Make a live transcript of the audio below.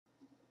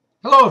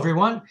Hello,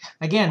 everyone.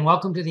 Again,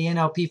 welcome to the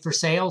NLP for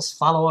Sales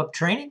follow-up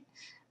training.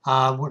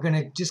 We're going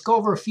to just go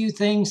over a few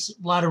things,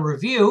 a lot of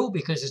review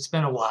because it's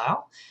been a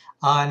while.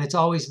 And it's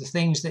always the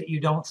things that you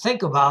don't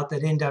think about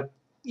that end up,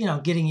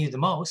 getting you the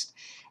most.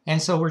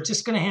 And so we're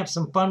just going to have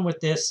some fun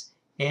with this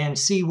and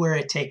see where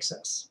it takes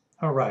us.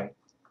 All right.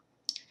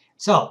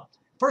 So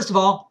first of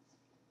all,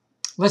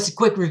 let's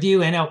quick review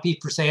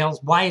NLP for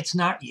Sales, why it's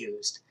not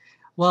used.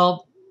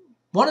 Well,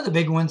 one of the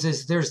big ones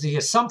is there's the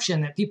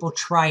assumption that people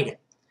tried it,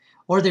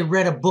 or they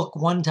read a book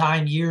one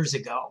time years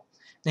ago.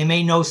 They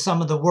may know some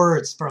of the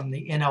words from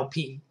the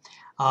NLP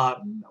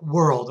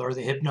world or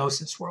the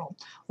hypnosis world.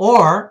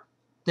 Or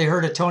they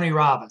heard of Tony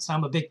Robbins.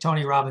 I'm a big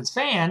Tony Robbins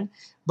fan,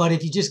 but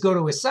if you just go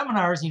to his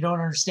seminars and you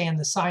don't understand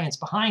the science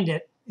behind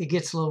it, it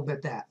gets a little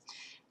bit that.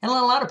 And a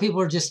lot of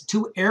people are just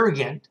too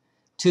arrogant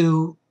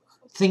to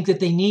think that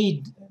they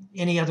need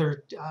any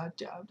other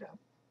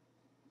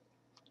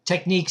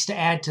techniques to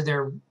add to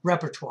their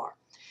repertoire.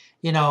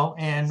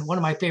 And one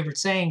of my favorite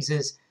sayings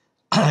is,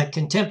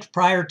 contempt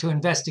prior to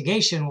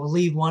investigation will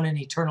leave one in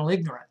eternal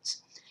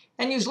ignorance.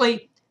 And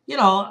usually, a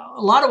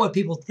lot of what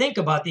people think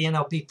about the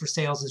NLP for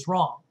Sales is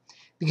wrong.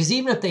 Because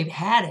even if they've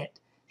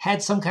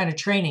had some kind of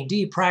training, do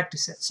you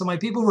practice it? So my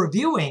people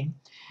reviewing,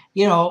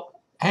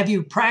 have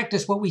you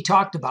practiced what we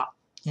talked about?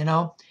 And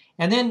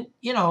then,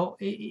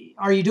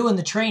 are you doing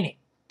the training?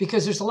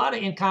 Because there's a lot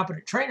of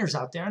incompetent trainers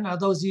out there. Now,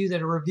 those of you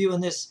that are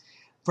reviewing this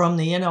from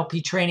the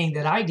NLP training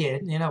that I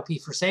did,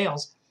 NLP for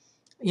Sales,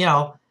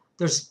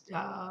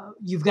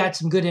 you've got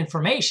some good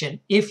information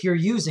if you're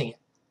using it.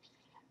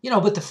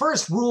 But the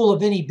first rule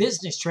of any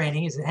business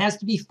training is it has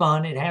to be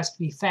fun, it has to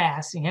be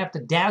fast, and you have to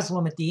dazzle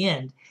them at the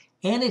end,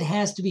 and it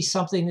has to be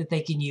something that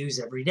they can use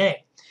every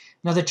day.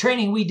 Now, the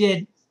training we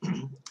did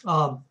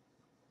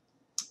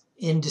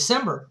in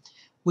December,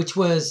 which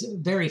was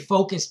very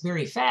focused,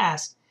 very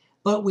fast,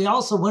 but we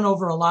also went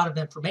over a lot of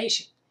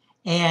information,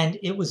 and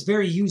it was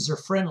very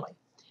user-friendly.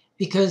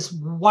 Because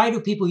why do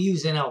people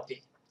use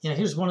NLP?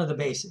 Here's one of the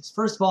basics.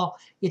 First of all,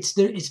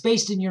 it's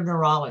based in your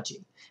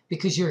neurology,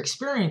 because your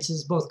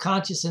experiences, both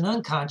conscious and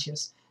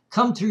unconscious,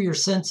 come through your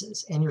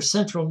senses and your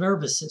central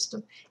nervous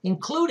system,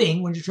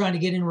 including when you're trying to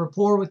get in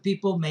rapport with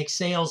people, make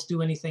sales,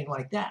 do anything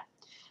like that.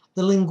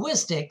 The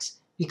linguistics,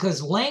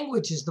 because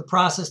language is the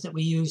process that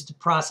we use to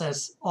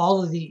process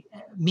all of the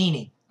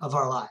meaning of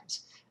our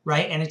lives,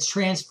 right? And it's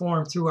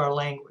transformed through our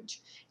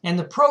language. And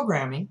the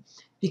programming,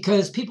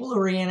 because people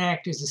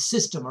reenact as a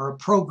system or a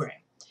program.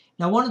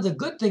 Now, one of the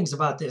good things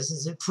about this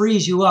is it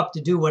frees you up to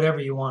do whatever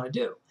you want to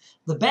do.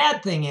 The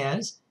bad thing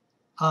is,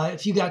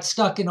 if you got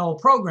stuck in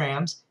old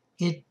programs,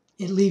 it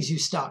leaves you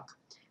stuck.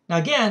 Now,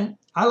 again,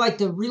 I like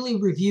to really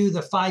review the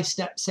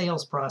 5-step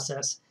sales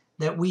process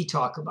that we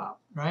talk about,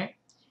 right?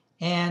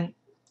 And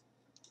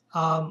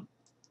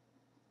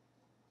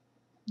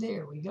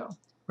there we go,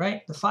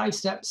 right? The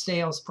 5-step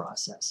sales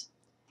process,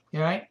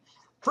 all right?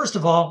 First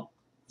of all,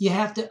 you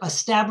have to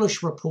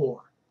establish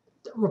rapport.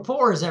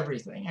 Rapport is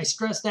everything. I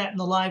stress that in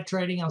the live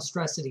trading. I'll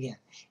stress it again.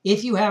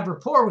 If you have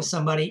rapport with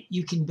somebody,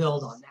 you can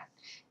build on that.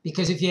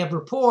 Because if you have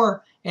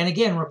rapport, and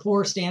again,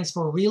 rapport stands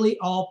for really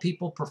all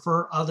people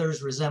prefer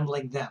others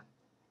resembling them.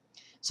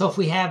 So if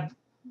we have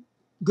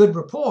good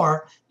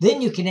rapport,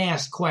 then you can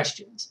ask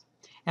questions.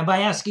 And by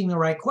asking the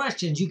right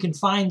questions, you can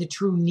find the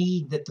true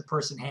need that the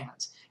person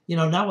has.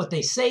 Not what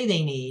they say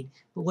they need,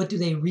 but what do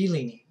they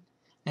really need?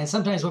 And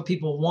sometimes what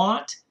people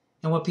want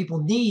and what people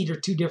need are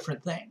two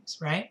different things,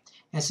 right?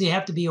 And so you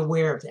have to be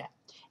aware of that.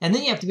 And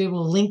then you have to be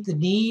able to link the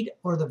need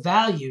or the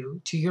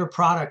value to your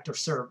product or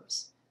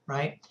service,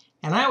 right?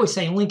 And I always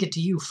say link it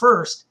to you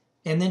first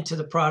and then to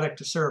the product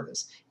or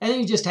service. And then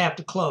you just have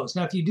to close.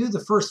 Now, if you do the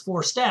first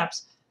 4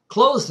 steps,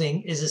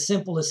 closing is as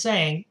simple as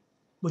saying,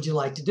 would you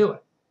like to do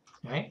it,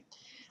 right?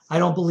 I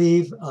don't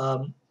believe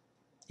in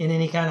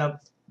any kind of,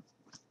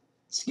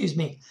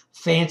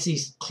 fancy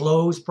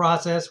close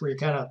process where you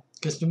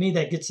because to me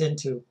that gets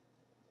into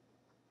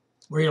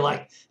where you're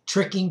like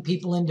tricking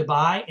people into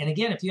buy. And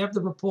again, if you have the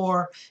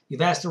rapport,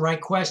 you've asked the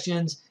right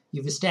questions,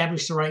 you've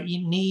established the right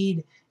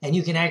need, and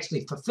you can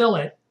actually fulfill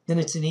it, then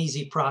it's an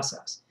easy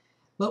process.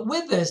 But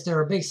with this, there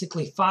are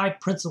basically 5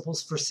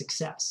 principles for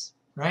success,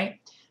 right?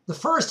 The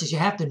first is you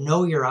have to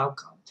know your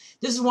outcome.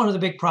 This is one of the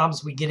big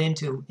problems we get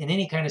into in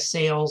any kind of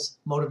sales,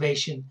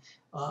 motivation,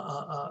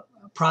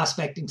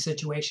 prospecting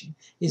situation,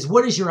 is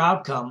what is your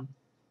outcome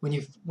when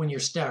you're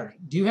starting?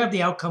 Do you have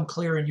the outcome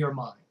clear in your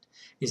mind?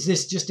 Is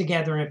this just to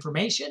gather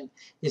information?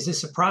 Is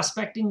this a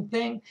prospecting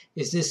thing?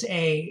 Is this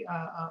a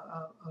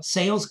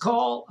sales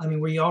call? I mean,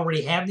 where you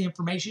already have the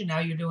information, now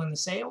you're doing the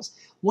sales?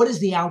 What is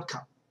the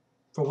outcome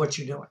for what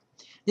you're doing?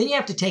 Then you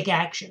have to take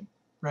action,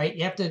 right?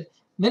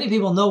 Many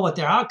people know what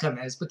their outcome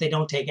is, but they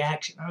don't take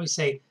action. I always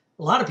say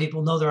a lot of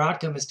people know their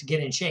outcome is to get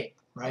in shape,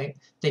 right?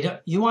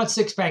 You want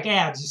 6-pack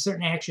abs, there's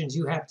certain actions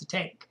you have to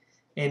take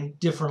in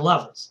different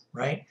levels,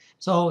 right?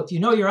 So if you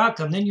know your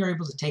outcome, then you're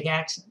able to take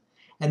action.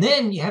 And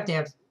then you have to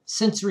have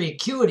sensory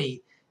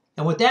acuity.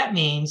 And what that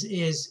means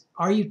is,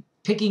 are you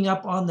picking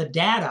up on the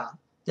data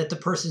that the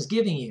person's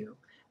giving you?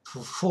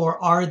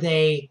 Are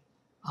they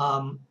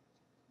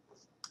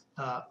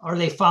are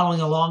they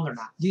following along or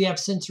not? Do you have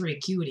sensory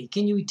acuity?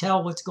 Can you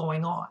tell what's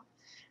going on,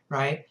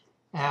 right?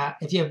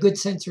 If you have good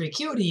sensory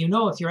acuity, you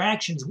know if your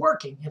action's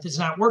working. If it's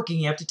not working,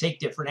 you have to take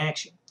different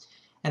action.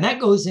 And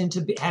that goes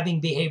into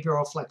having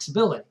behavioral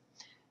flexibility,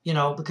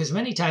 because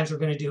many times we're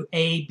going to do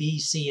A, B,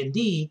 C, and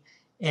D.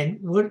 And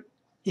what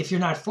if you're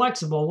not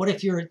flexible? What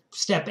if you're at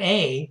step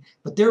A,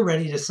 but they're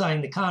ready to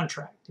sign the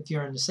contract if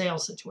you're in the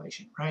sales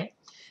situation, right?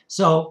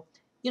 So,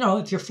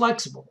 if you're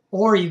flexible,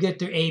 or you get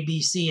to A,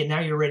 B, C, and now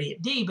you're ready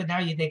at D, but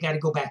now they got to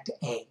go back to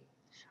A,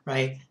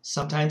 right?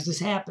 Sometimes this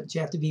happens.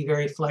 You have to be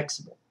very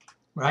flexible,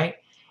 right?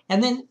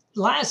 And then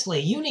lastly,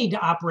 you need to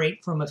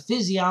operate from a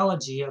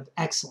physiology of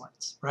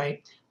excellence,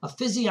 right? A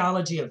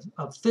physiology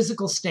of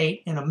physical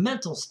state and a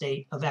mental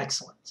state of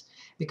excellence.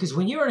 Because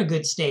when you're in a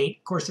good state,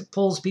 of course, it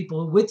pulls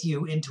people with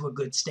you into a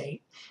good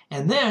state.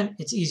 And then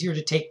it's easier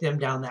to take them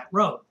down that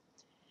road.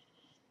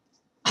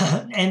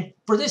 And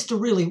for this to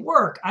really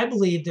work, I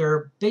believe there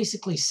are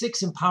basically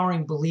 6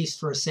 empowering beliefs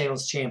for a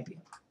sales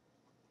champion,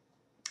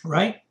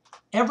 right?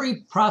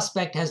 Every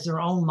prospect has their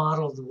own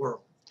model of the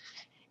world.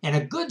 And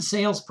a good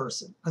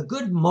salesperson, a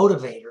good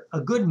motivator,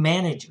 a good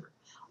manager,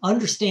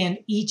 understand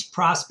each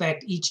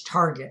prospect, each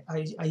target.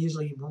 I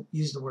usually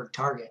use the word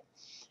target.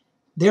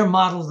 Their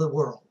model of the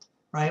world,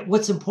 right?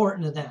 What's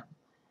important to them.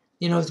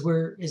 As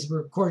we're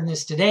recording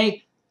this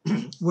today,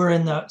 we're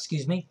in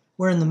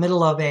the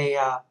middle of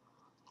a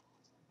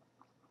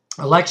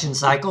election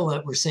cycle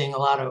that we're seeing a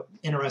lot of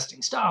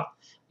interesting stuff.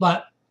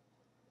 But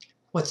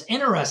what's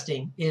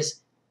interesting is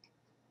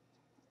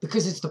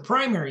because it's the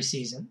primary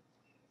season,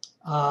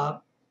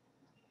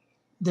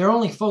 they're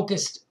only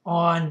focused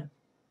on,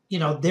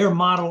 their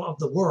model of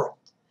the world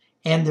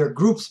and their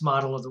group's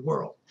model of the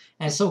world.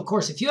 And so, of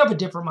course, if you have a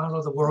different model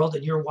of the world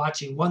and you're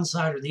watching one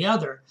side or the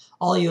other,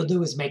 all you'll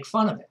do is make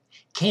fun of it.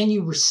 Can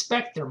you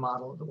respect their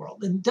model of the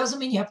world? And it doesn't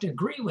mean you have to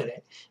agree with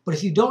it, but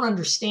if you don't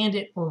understand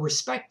it or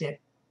respect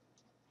it,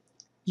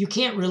 you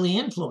can't really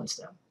influence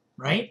them,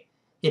 right?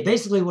 It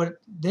basically what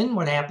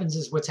happens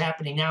is what's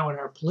happening now in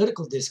our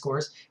political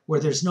discourse, where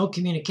there's no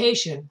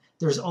communication,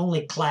 there's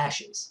only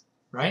clashes,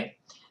 right?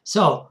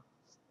 So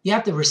you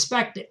have to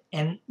respect it.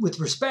 And with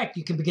respect,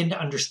 you can begin to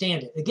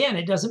understand it. Again,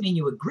 it doesn't mean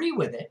you agree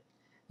with it.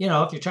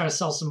 If you're trying to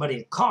sell somebody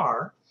a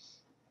car,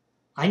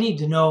 I need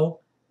to know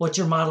what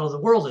your model of the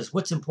world is.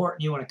 What's important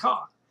to you in a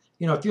car?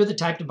 If you're the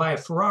type to buy a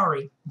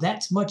Ferrari,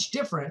 that's much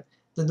different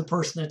than the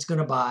person that's going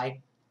to buy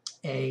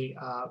a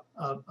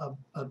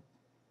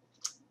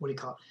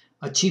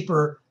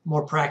cheaper,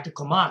 more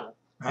practical model,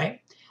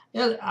 right?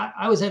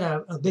 I was at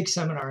a big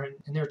seminar,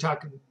 and they were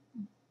talking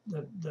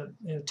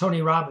the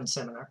Tony Robbins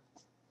seminar,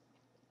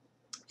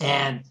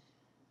 and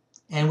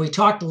we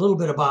talked a little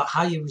bit about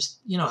how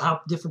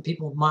how different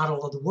people's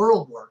model of the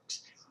world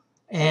works.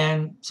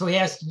 And so he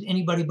asked, did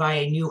anybody buy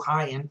a new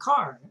high-end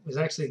car? It was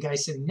actually the guy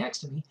sitting next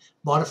to me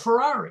bought a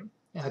Ferrari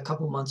a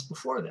couple months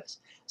before this.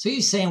 So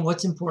he's saying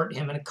what's important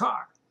to him in a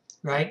car,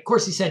 right? Of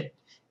course, he said,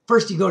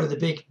 first you go to the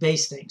big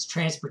base things,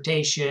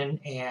 transportation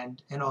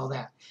and all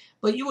that.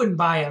 But you wouldn't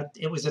buy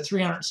it was a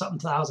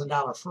 $300-something-thousand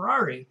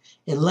Ferrari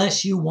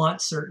unless you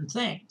want certain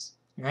things,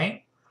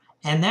 right?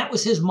 And that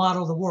was his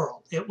model of the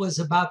world. It was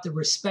about the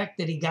respect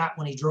that he got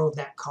when he drove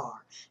that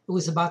car. It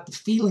was about the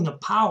feeling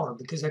of power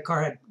because that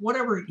car had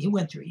whatever he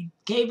went through. He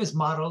gave his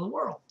model of the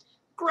world.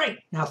 Great.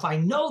 Now, if I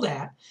know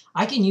that,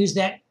 I can use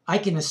that. I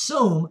can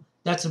assume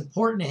that's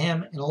important to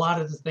him in a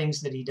lot of the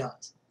things that he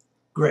does.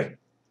 Great.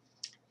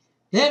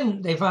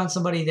 Then they found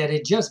somebody that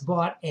had just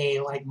bought a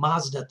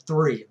Mazda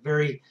 3, a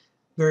very,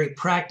 very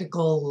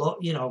practical,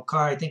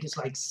 car. I think it's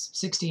like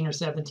 $16,000 or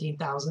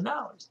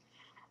 $17,000.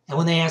 And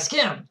when they asked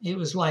him, it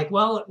was like,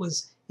 well,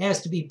 it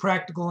has to be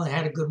practical and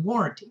had a good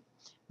warranty,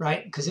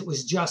 right? Because it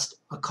was just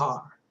a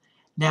car.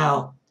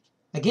 Now,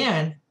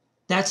 again,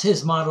 that's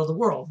his model of the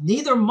world.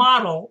 Neither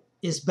model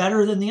is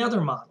better than the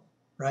other model,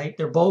 right?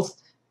 They're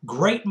both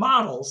great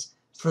models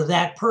for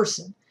that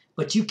person.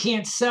 But you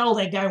can't sell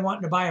that guy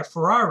wanting to buy a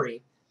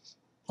Ferrari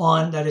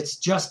on that it's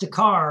just a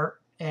car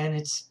and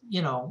it's,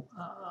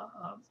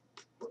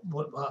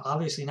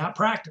 obviously not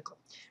practical,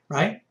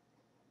 right?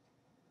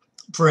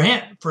 For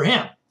him.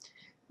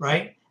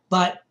 Right?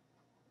 But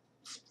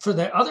for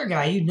the other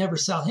guy, you'd never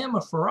sell him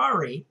a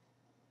Ferrari,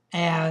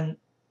 and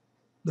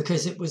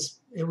because it was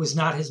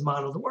not his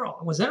model of the world.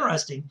 It was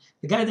interesting.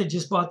 The guy that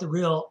just bought the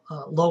real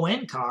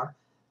low-end car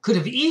could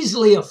have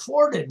easily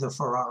afforded the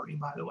Ferrari,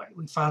 by the way.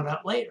 We found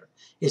out later.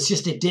 It's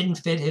just it didn't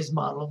fit his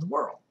model of the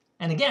world.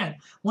 And again,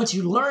 once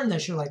you learn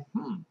this, you're like,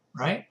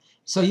 right?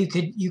 So you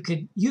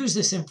could use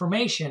this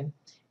information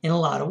in a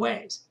lot of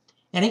ways.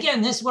 And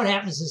again, this is what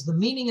happens is the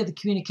meaning of the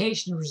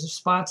communication is the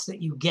response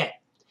that you get.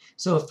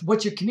 So if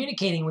what you're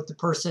communicating with the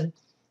person,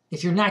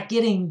 if you're not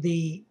getting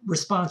the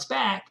response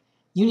back,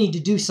 you need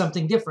to do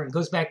something different. It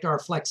goes back to our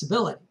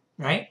flexibility,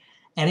 right?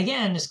 And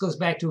again, this goes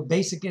back to a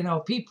basic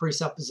NLP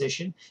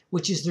presupposition,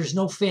 which is there's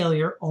no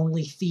failure,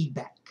 only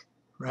feedback,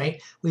 right?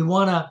 We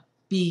want to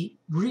be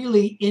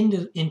really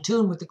in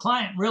tune with the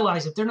client and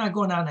realize if they're not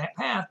going down that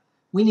path,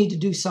 we need to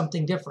do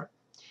something different.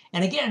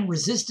 And again,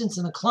 resistance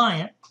in a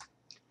client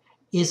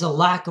is a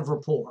lack of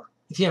rapport.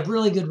 if you have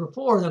really good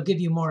rapport, they'll give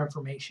you more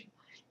information.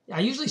 I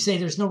usually say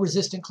there's no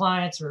resistant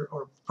clients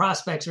or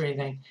prospects or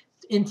anything,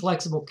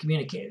 inflexible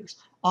communicators.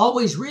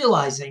 Always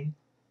realizing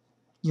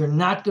you're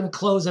not going to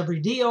close every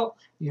deal.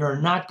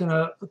 You're not going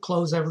to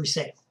close every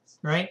sale,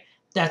 right?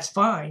 That's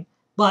fine.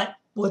 But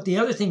what the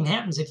other thing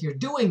happens if you're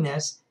doing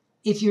this,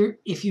 if you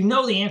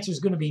know the answer is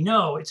going to be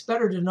no, it's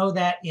better to know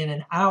that in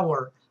an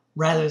hour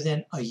rather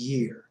than a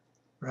year,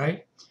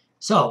 right?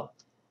 So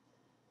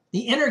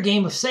the inner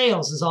game of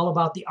sales is all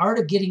about the art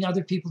of getting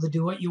other people to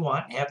do what you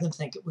want and have them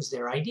think it was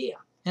their idea.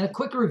 And a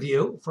quick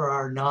review for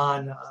our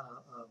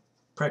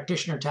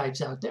non-practitioner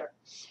types out there.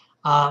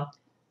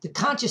 The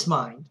conscious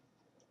mind,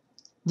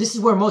 this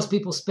is where most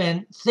people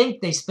think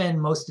they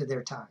spend most of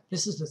their time.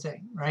 This is the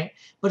thing, right?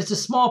 But it's a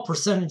small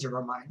percentage of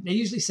our mind. They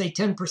usually say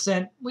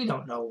 10%. We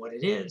don't know what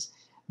it is.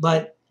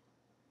 But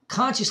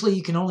consciously,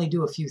 you can only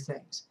do a few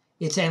things.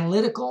 It's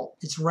analytical.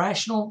 It's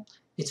rational.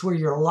 It's where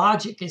your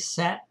logic is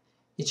set.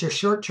 It's your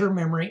short-term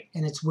memory,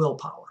 and it's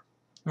willpower,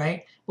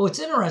 right? Well, it's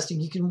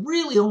interesting. You can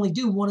really only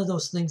do one of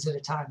those things at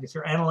a time. If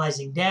you're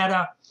analyzing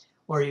data,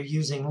 or you're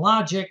using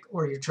logic,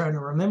 or you're trying to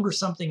remember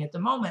something at the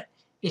moment,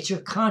 it's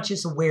your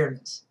conscious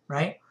awareness,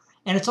 right?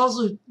 And it's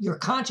also your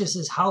conscious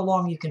is how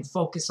long you can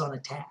focus on a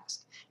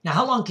task. Now,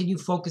 how long can you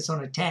focus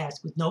on a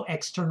task with no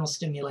external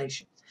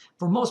stimulation?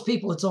 For most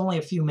people, it's only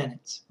a few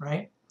minutes,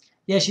 right?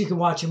 Yes, you can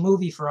watch a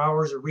movie for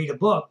hours or read a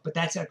book, but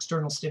that's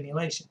external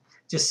stimulation.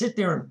 Just sit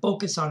there and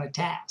focus on a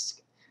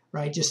task,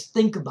 right? Just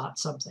think about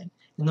something.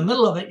 In the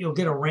middle of it, you'll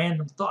get a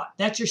random thought.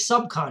 That's your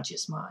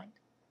subconscious mind,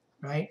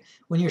 right?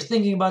 When you're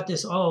thinking about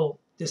this,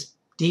 this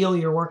deal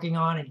you're working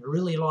on and you're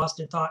really lost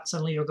in thought,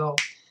 suddenly you'll go,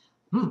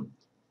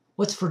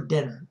 what's for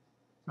dinner,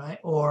 right?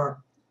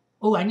 Or,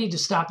 I need to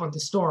stop at the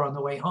store on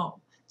the way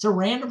home. It's a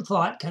random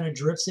thought kind of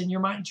drifts in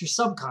your mind. It's your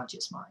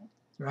subconscious mind,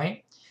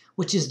 right?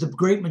 Which is the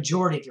great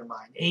majority of your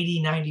mind,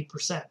 80,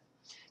 90%.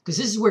 Because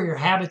this is where your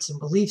habits and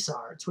beliefs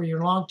are. It's where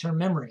your long-term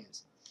memory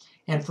is.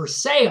 And for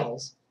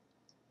sales,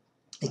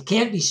 it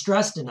can't be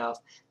stressed enough.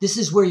 This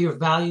is where your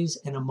values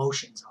and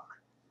emotions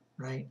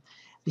are, right?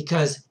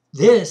 Because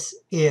this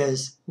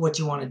is what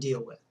you want to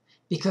deal with.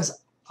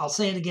 Because I'll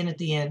say it again at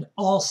the end,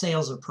 all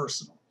sales are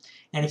personal.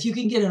 And if you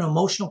can get an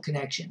emotional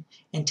connection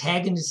and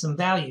tag into some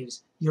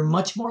values, you're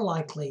much more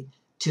likely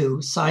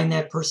to sign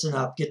that person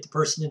up, get the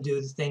person to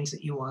do the things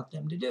that you want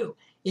them to do,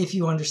 if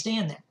you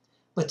understand that.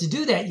 But to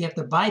do that, you have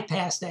to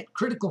bypass that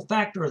critical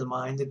factor of the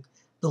mind,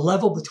 the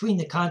level between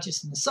the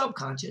conscious and the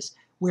subconscious,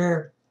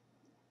 where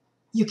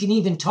you can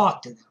even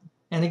talk to them.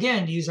 And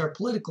again, to use our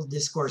political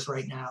discourse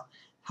right now,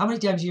 how many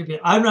times have you been,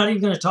 I'm not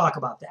even going to talk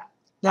about that.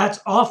 That's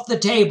off the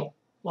table.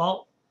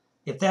 Well,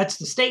 if that's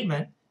the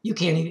statement, you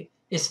can't even,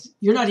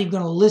 you're not even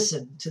going to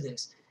listen to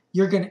this.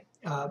 You're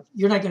not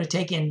going to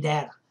take in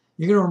data.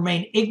 You're going to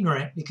remain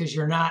ignorant because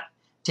you're not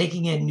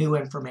taking in new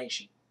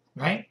information,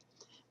 right?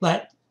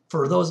 But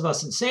for those of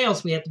us in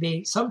sales,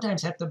 we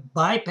sometimes have to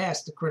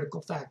bypass the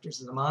critical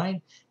factors of the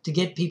mind to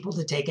get people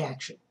to take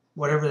action,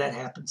 whatever that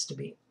happens to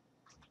be,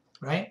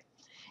 right?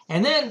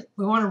 And then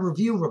we want to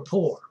review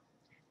rapport,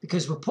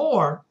 because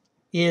rapport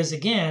is,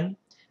 again,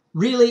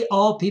 really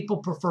all people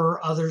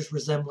prefer others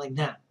resembling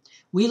them.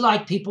 We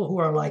like people who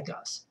are like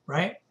us,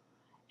 right?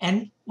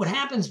 And what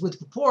happens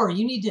with rapport,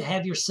 you need to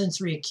have your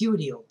sensory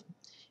acuity open,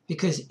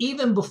 because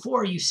even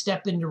before you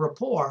step into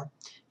rapport,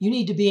 you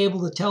need to be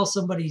able to tell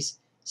somebody's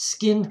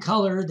skin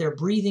color, their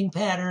breathing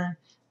pattern,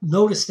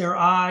 notice their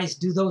eyes,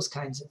 do those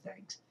kinds of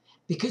things.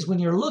 Because when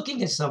you're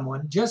looking at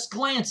someone, just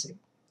glancing,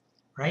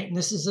 right? And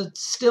this is a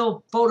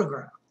still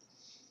photograph.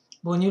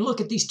 But when you look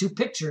at these two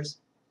pictures,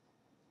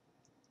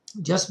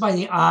 just by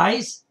the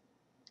eyes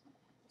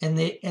and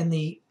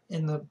the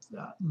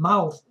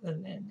mouth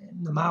and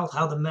the mouth,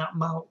 how the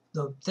mouth,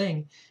 the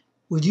thing,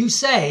 would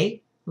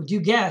you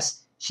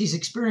guess she's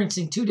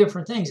experiencing two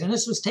different things? And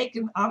this was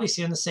taken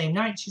obviously on the same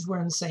night. She's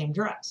wearing the same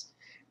dress,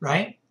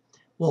 right?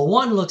 Well,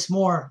 one looks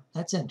more,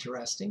 that's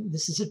interesting.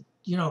 This is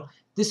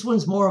this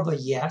one's more of a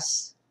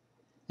yes,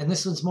 and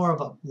this one's more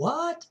of a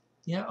what?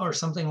 Or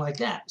something like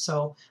that.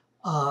 So,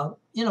 but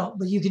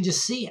you can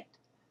just see it,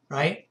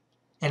 right?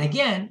 And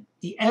again,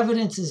 the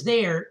evidence is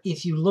there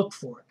if you look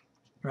for it,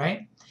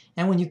 right?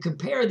 And when you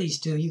compare these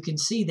two, you can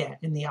see that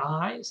in the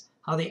eyes,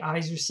 how the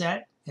eyes are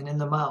set, and in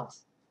the mouth,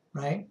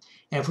 right?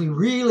 And if we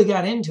really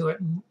got into it,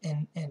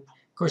 and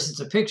of course it's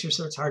a picture,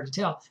 so it's hard to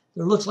tell,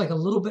 there looks like a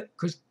little bit,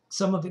 because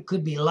some of it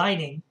could be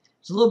lighting,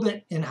 it's a little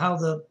bit in how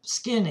the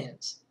skin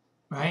is,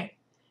 right?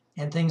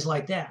 And things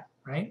like that,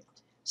 right?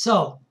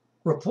 So,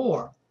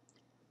 rapport.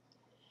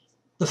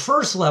 The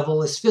first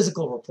level is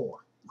physical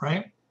rapport,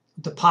 right?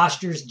 The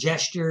postures,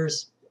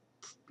 gestures,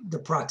 the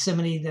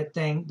proximity, that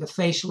thing, the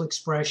facial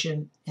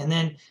expression, and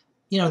then,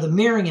 the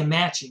mirroring and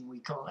matching, we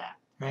call that,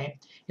 right?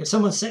 If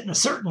someone's sitting a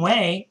certain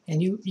way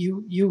and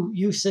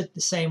you sit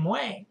the same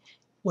way,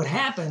 what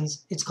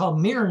happens, it's called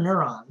mirror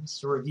neurons,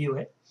 to review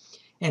it.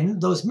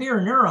 And those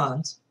mirror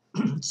neurons,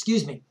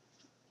 excuse me,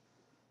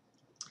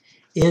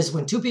 is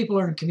when two people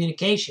are in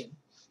communication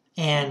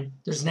and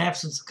there's an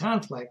absence of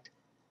conflict,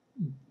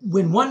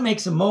 when one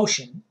makes a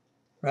motion,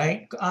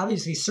 right?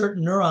 Obviously,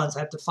 certain neurons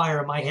have to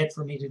fire in my head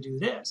for me to do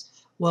this.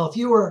 Well, if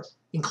you were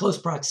in close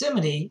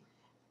proximity,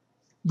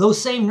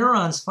 those same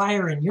neurons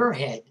fire in your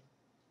head,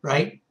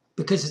 right?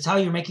 Because it's how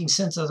you're making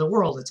sense of the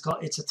world.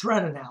 It's a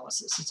threat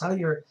analysis. It's how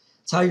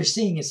you're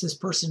seeing, is this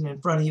person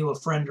in front of you a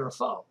friend or a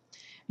foe?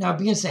 Now it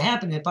begins to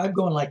happen if I'm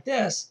going like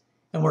this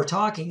and we're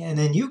talking and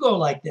then you go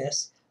like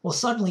this, well,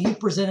 suddenly you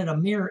presented a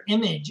mirror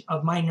image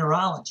of my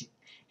neurology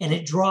and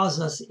it draws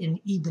us in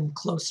even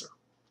closer,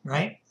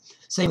 right?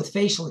 Same with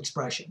facial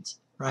expressions,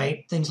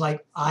 right? Things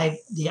like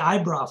the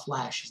eyebrow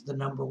flash is the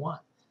number one.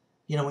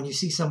 You know, when you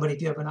see somebody,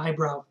 if you have an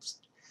eyebrow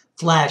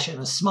flash and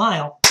a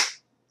smile,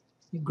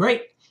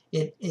 great.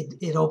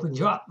 It opens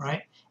you up,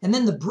 right? And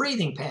then the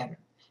breathing pattern.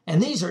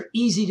 And these are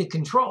easy to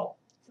control,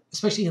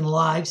 especially in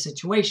live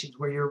situations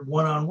where you're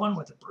one-on-one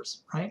with a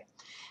person, right?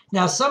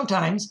 Now,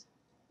 sometimes,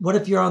 what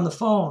if you're on the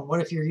phone? What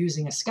if you're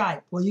using a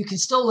Skype? Well, you can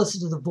still listen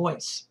to the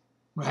voice,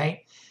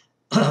 right?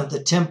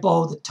 The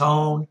tempo, the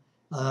tone.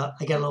 I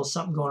got a little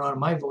something going on in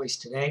my voice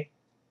today.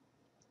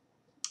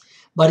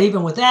 But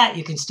even with that,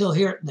 you can still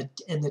hear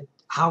it in the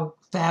how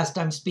fast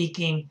I'm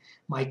speaking,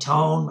 my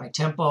tone, my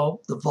tempo,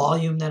 the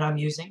volume that I'm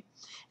using.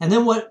 And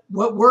then what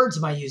words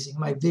am I using?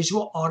 Am I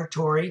visual,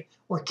 auditory,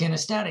 or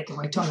kinesthetic? Am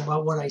I talking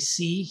about what I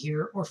see,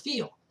 hear, or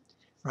feel,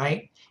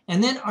 right?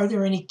 And then are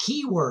there any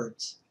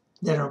keywords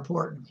that are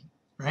important to me,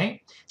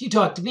 right? If you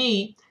talk to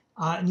me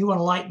and you want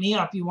to light me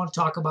up, you want to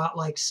talk about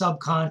like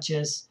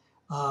subconscious,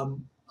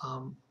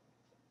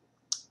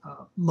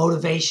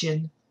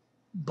 motivation,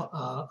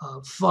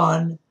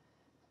 fun,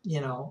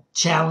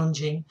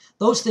 challenging.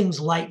 Those things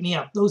light me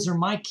up. Those are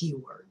my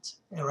keywords,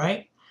 all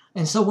right?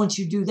 And so once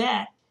you do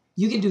that,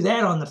 you can do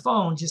that on the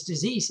phone just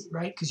as easy,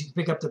 right? Because you can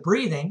pick up the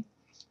breathing,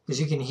 because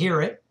you can hear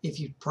it if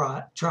you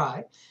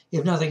try.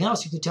 If nothing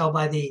else, you can tell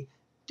by the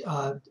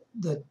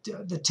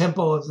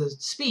tempo of the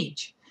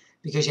speech,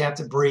 because you have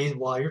to breathe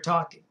while you're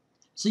talking.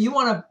 So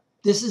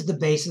this is the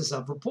basis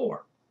of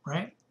rapport,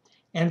 right?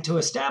 And to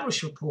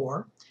establish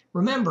rapport,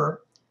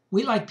 remember,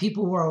 we like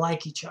people who are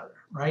like each other,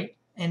 right?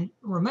 And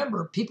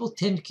remember, people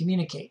tend to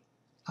communicate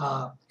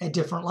at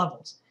different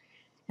levels.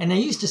 And they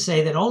used to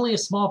say that only a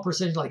small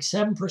percentage, like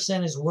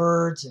 7%, is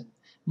words, and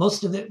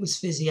most of it was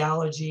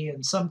physiology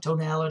and some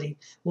tonality.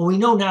 Well, we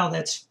know now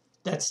that's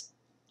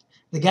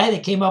the guy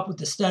that came up with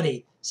the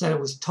study said it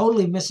was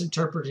totally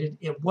misinterpreted.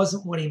 It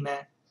wasn't what he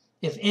meant.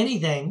 If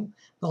anything,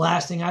 the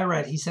last thing I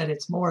read, he said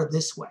it's more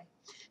this way.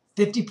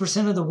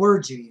 50% of the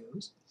words you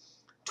use,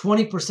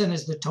 20%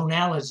 is the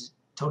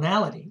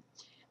tonality,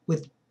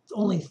 with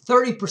only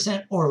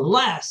 30% or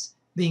less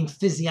being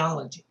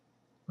physiology,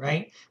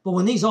 right? But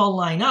when these all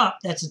line up,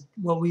 that's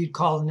what we'd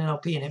call in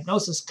NLP and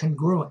hypnosis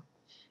congruent,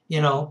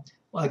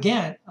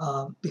 again,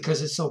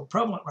 because it's so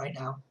prevalent right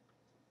now.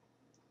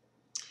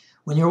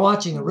 When you're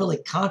watching a really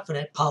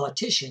confident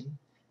politician,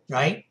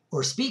 right,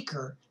 or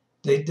speaker,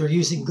 they're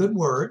using good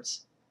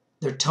words.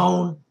 Their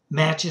tone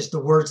matches the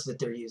words that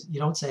they're using. You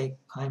don't say,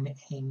 I'm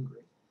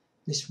angry.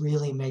 This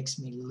really makes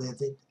me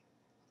livid,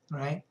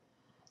 right?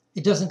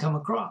 It doesn't come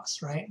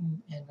across, right?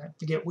 And I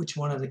forget which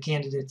one of the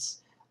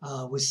candidates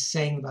was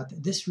saying about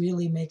that. This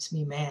really makes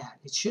me mad.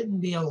 It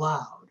shouldn't be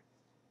allowed,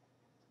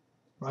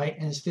 right?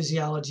 And his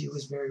physiology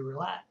was very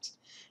relaxed,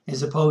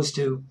 as opposed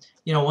to,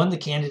 one of the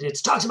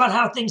candidates talks about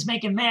how things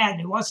make him mad and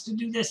he wants to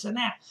do this and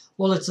that.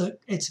 Well, it's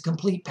a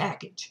complete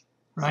package,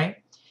 right?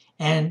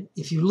 And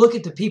if you look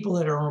at the people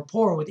that are in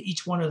rapport with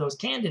each one of those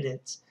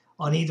candidates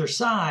on either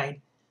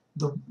side,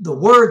 the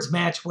words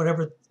match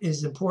whatever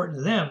is important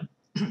to them,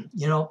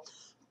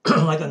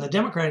 like on the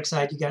Democratic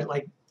side, you got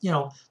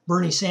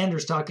Bernie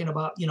Sanders talking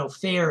about,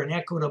 fair and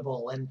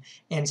equitable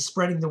and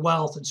spreading the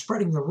wealth and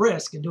spreading the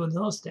risk and doing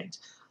those things,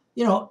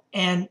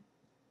 and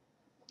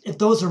if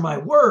those are my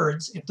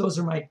words, if those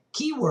are my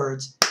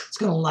keywords, it's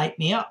going to light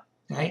me up,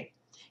 right?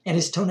 And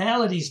his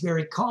tonality is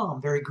very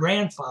calm, very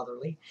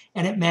grandfatherly,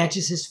 and it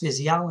matches his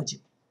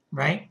physiology,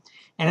 right?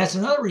 And that's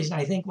another reason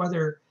I think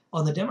whether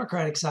on the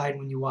Democratic side,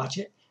 when you watch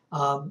it,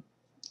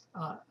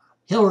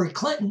 Hillary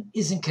Clinton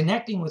isn't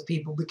connecting with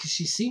people because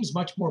she seems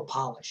much more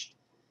polished,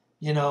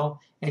 and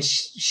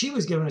she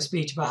was giving a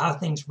speech about how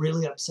things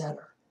really upset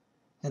her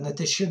and that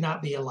this should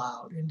not be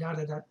allowed and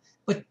da-da-da.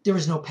 But there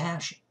was no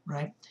passion,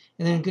 right?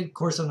 And then, of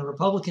course, on the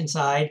Republican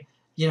side,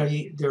 they're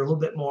a little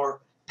bit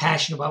more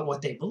passionate about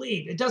what they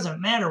believe. It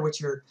doesn't matter what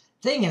your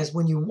thing is.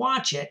 When you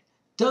watch it,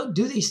 do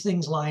these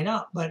things line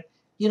up? But,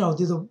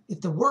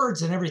 if the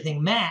words and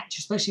everything match,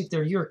 especially if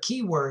they're your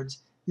keywords,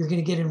 you're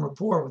going to get in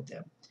rapport with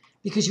them.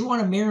 Because you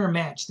want to mirror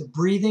match the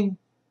breathing,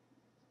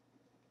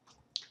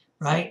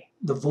 right?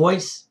 The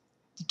voice,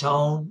 the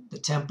tone, the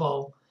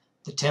tempo,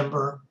 the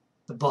timbre,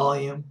 the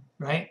volume,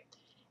 right?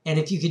 And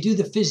if you could do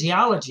the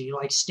physiology,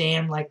 like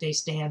stand like they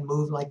stand,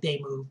 move like they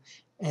move,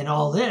 and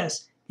all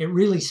this, it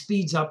really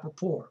speeds up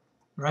rapport,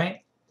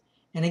 right?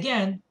 And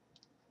again,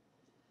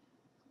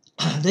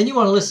 then you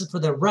want to listen for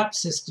the rep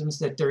systems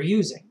that they're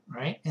using,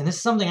 right? And this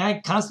is something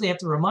I constantly have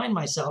to remind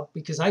myself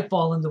because I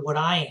fall into what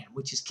I am,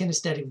 which is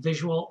kinesthetic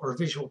visual or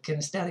visual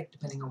kinesthetic,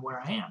 depending on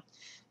where I am,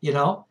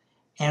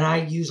 And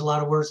I use a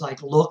lot of words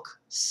like look,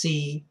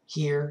 see,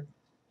 hear,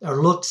 or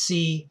look,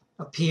 see,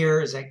 appear.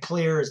 Is that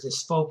clear? Is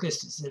this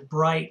focused? Is it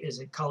bright? Is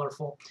it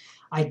colorful?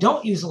 I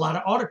don't use a lot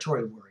of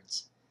auditory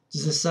words.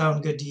 Does this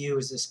sound good to you?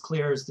 Is this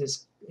clear? Is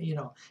this,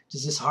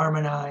 does this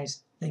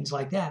harmonize? Things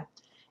like that.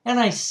 And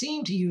I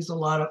seem to use a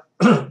lot of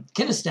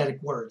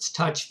kinesthetic words,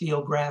 touch,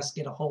 feel, grasp,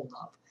 get a hold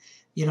of.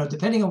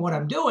 Depending on what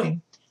I'm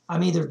doing,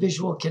 I'm either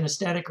visual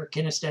kinesthetic or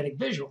kinesthetic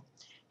visual.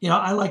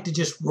 I like to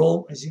just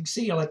roll, as you can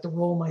see, I like to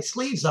roll my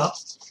sleeves up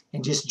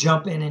and just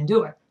jump in and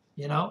do it,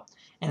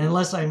 And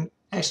unless I'm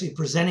actually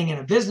presenting in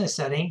a business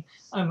setting,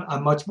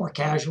 I'm much more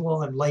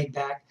casual, I'm laid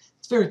back.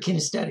 It's very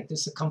kinesthetic.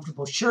 This is a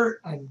comfortable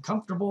shirt. I'm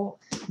comfortable.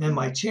 I'm in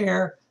my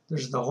chair.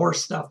 There's the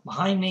horse stuff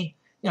behind me.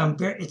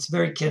 It's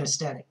very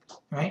kinesthetic,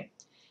 right?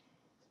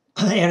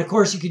 And of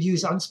course, you could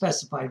use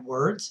unspecified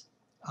words.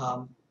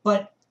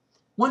 But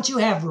once you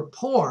have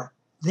rapport,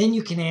 then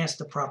you can ask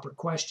the proper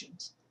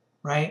questions,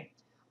 right?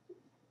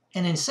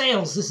 And in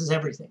sales, this is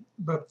everything.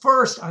 But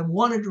first, I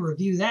wanted to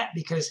review that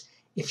because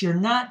if you're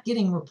not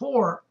getting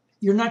rapport,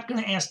 you're not going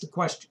to ask the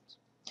questions.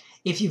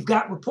 If you've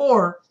got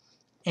rapport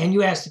and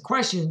you ask the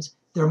questions,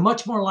 they're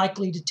much more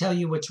likely to tell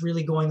you what's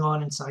really going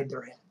on inside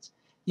their heads.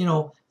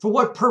 For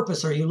what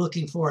purpose are you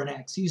looking for an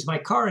X? Use my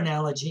car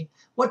analogy.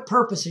 What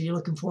purpose are you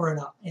looking for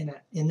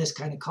in this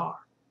kind of car?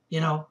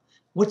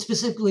 What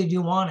specifically do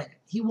you want in it?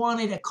 He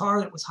wanted a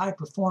car that was high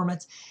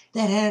performance,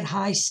 that had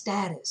high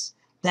status.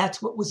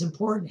 That's what was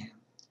important to him.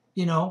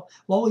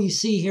 What will you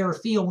see, hear, or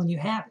feel when you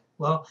have it?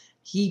 Well,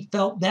 he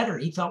felt better.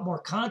 He felt more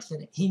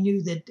confident. He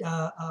knew that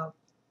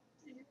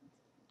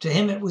to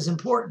him it was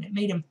important. It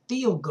made him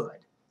feel good,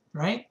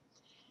 right?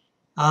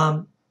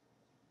 And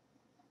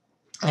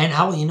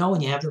how will you know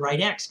when you have the right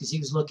X? Because he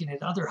was looking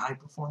at other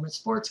high-performance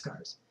sports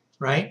cars,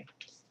 right?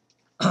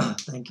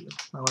 Thank you.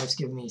 My wife's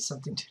giving me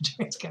something to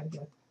drink. It's kind of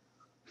good.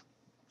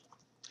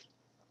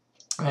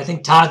 I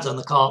think Todd's on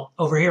the call.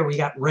 Over here, we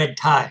got red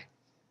tie.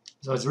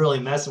 So it's really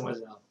messing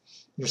with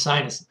your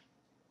sinus.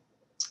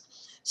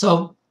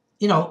 So,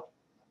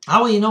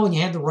 how will you know when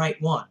you have the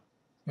right one,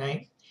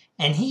 right?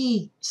 And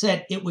he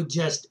said it would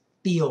just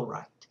feel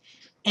right.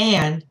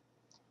 And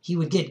he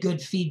would get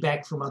good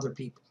feedback from other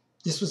people.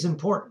 This was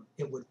important.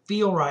 It would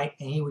feel right,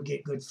 and he would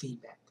get good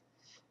feedback,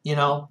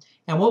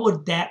 And what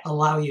would that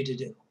allow you to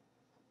do,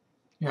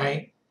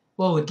 right?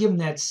 Well, it would give him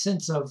that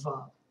sense of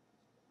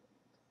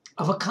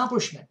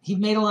accomplishment. He'd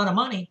made a lot of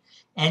money,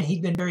 and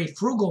he'd been very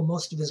frugal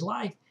most of his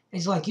life. And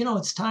he's like,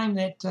 it's time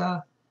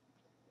that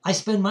I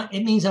spend money.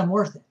 It means I'm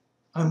worth it.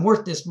 I'm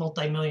worth this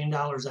multi-million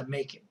dollars I'm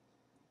making.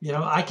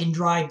 I can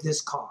drive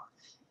this car.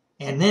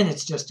 And then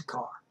it's just a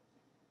car,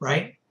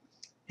 right?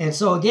 And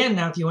so again,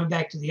 now if you went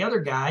back to the other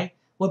guy,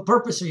 what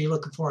purpose are you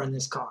looking for in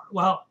this car?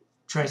 Well,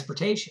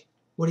 transportation.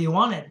 What do you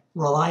want in it?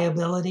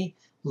 Reliability,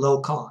 low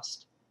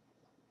cost.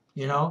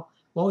 What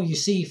will you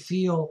see,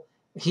 feel,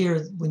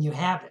 hear when you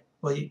have it?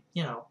 Well,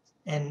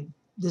 and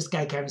this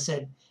guy kind of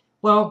said,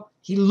 well,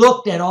 he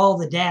looked at all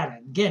the data.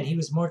 Again, he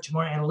was much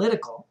more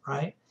analytical,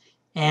 right?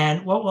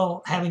 And what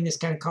will having this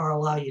kind of car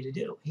allow you to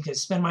do? He could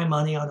spend my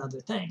money on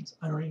other things.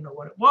 I don't even know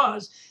what it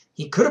was.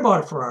 He could have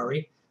bought a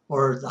Ferrari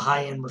or the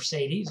high-end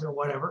Mercedes or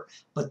whatever,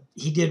 but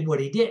he did what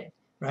he did,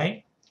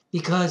 right?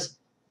 Because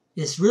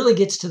this really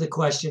gets to the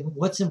question,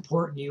 what's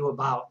important to you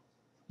about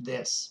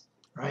this,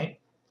 right?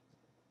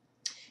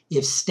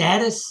 If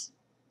status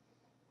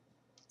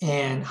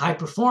and high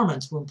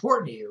performance were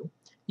important to you,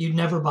 you'd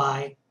never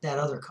buy that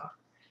other car.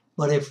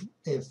 But if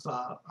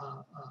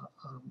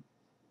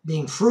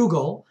being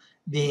frugal,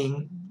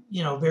 being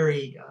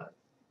very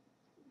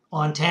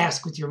on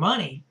task with your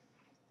money,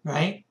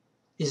 right,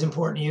 is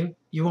important to you,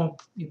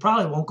 you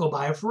probably won't go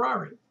buy a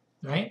Ferrari,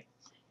 right?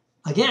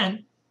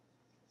 Again,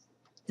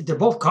 they're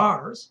both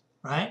cars,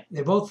 right?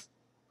 They both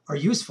are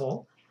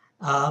useful.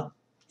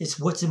 It's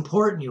what's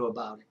important to you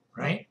about it,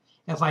 right?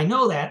 If I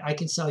know that, I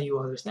can sell you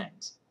other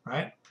things,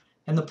 right?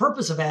 And the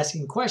purpose of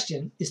asking a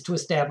question is to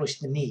establish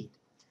the need.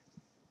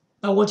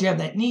 Now, once you have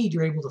that need,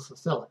 you're able to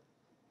fulfill it.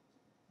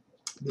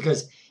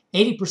 Because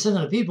 80%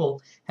 of the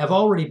people have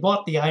already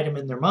bought the item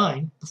in their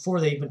mind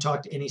before they even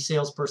talk to any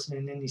salesperson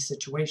in any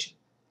situation,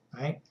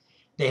 right?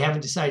 They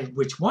haven't decided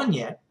which one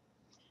yet,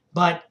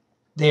 but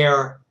they've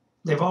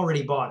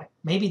already bought it.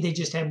 Maybe they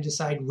just haven't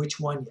decided which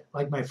one yet.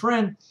 Like my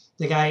friend,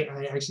 the guy,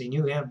 I actually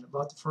knew him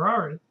about the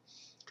Ferrari.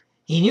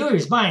 He knew he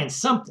was buying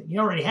something. He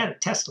already had a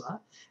Tesla.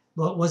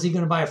 But was he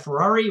going to buy a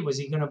Ferrari? Was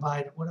he going to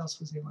buy, what else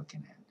was he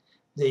looking at?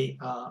 The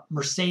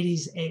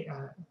Mercedes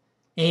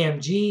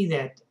AMG,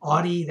 that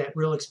Audi, that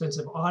real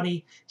expensive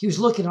Audi. He was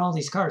looking at all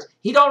these cars.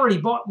 He'd already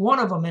bought one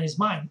of them in his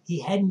mind. He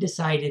hadn't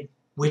decided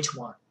which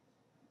one,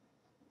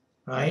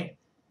 right?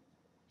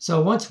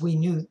 So once we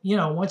knew,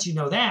 once you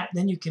know that,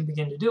 then you can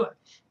begin to do it.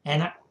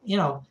 And,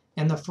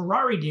 and the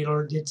Ferrari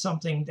dealer did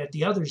something that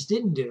the others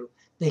didn't do.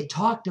 They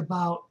talked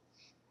about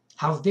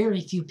how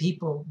very few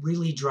people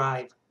really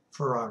drive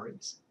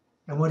Ferraris.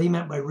 And what he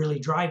meant by really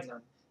drive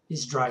them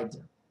is drive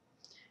them,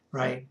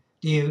 right?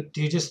 Do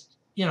you just,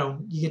 you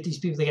get these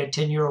people, they got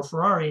a 10-year-old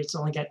Ferrari, it's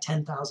only got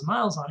 10,000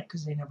 miles on it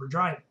because they never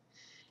drive it.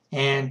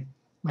 And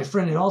my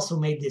friend had also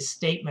made this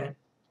statement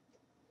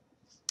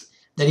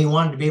that he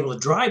wanted to be able to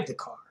drive the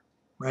car,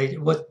 right?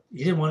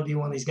 He didn't want to be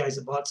one of these guys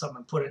that bought something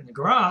and put it in the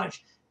garage,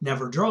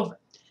 never drove it.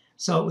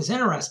 So it was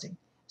interesting.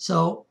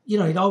 So,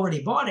 he'd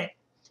already bought it,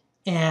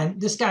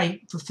 and this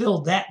guy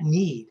fulfilled that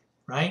need,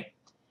 right?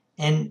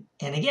 And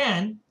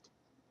again,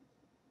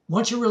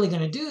 once you're really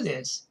going to do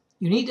this,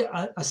 you need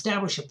to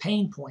establish a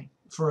pain point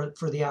for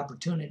the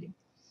opportunity.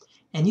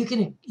 And you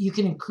can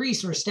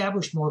increase or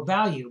establish more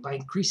value by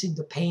increasing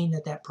the pain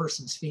that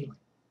person's feeling,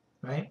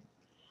 right?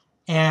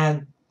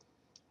 And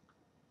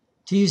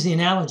to use the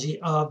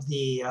analogy of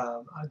the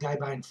guy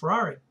buying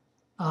Ferrari,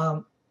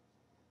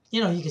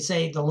 you could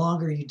say the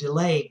longer you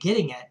delay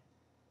getting it,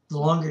 the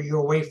longer you're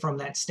away from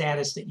that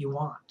status that you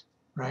want,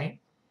 right?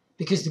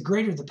 Because the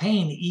greater the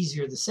pain, the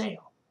easier the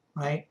sale,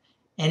 right?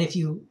 And if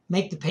you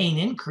make the pain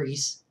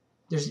increase,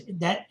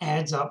 that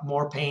adds up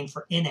more pain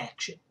for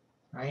inaction,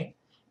 right?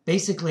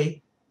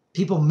 Basically,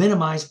 people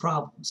minimize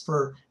problems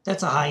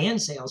that's a high-end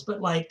sales,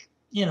 but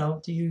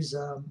to use,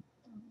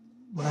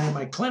 when I had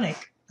my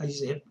clinic, I'll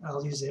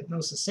use the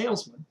hypnosis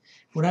salesman.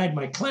 When I had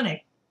my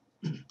clinic,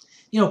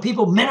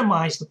 people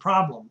minimize the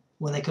problem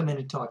when they come in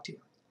and talk to you.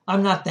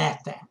 I'm not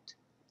that fat.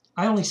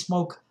 I only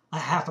smoke a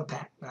half a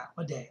pack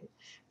a day.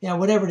 Yeah,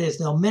 whatever it is,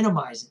 they'll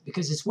minimize it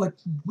because it's what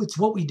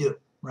we do,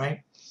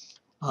 right?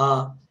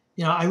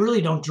 I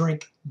really don't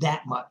drink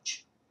that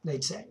much,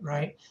 they'd say,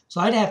 right?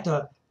 So I'd have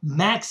to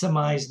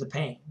maximize the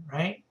pain,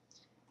 right?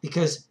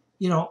 Because,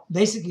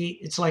 basically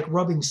it's like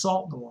rubbing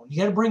salt in the wound. You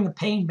got to bring the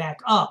pain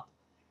back up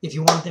if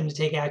you want them to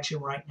take action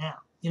right now.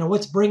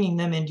 What's bringing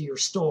them into your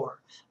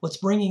store? What's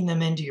bringing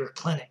them into your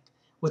clinic?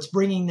 What's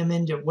bringing them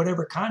into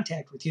whatever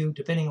contact with you,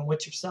 depending on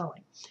what you're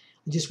selling.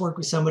 I just worked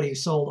with somebody who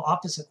sold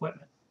office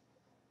equipment.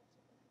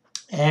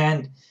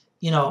 And,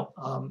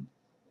 and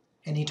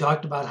he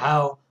talked about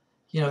how,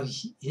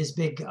 his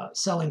big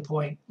selling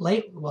point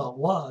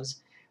was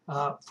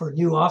for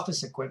new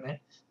office equipment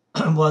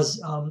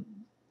was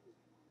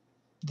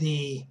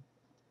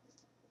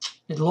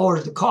it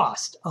lowers the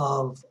cost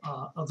of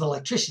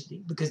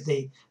electricity because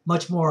they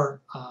much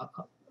more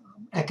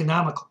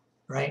economical,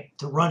 right,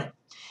 to run it.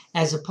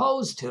 As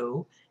opposed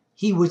to,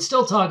 he would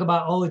still talk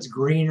about, it's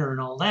greener and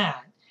all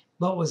that.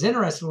 But what was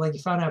interesting, he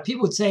found out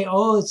people would say,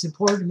 it's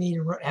important to me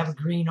to have a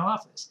green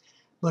office.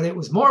 But it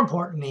was more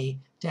important to me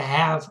to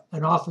have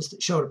an office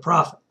that showed a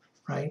profit,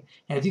 right?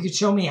 And if you could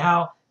show me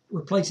how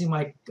replacing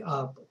my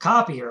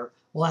copier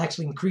will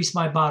actually increase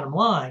my bottom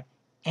line,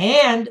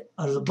 and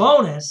as a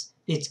bonus,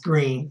 it's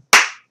green,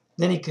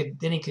 then he could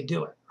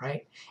do it,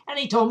 right? And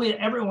he told me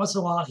that every once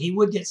in a while he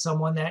would get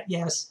someone that,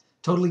 yes,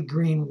 totally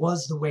green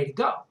was the way to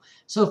go.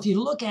 So if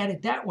you look at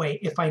it that way,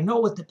 if I know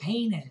what the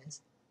pain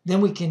is,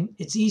 then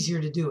it's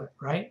easier to do it,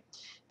 right?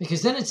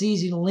 Because then it's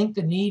easy to link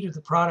the need of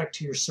the product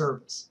to your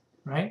service,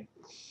 right?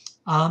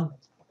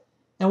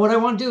 And what I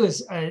want to do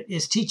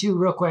is teach you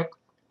real quick.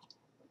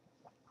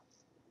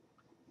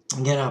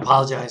 Again, I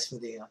apologize for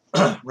the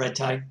red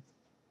tie.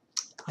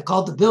 I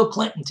call it the Bill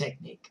Clinton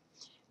technique.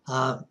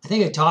 I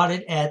think I taught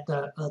it at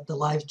the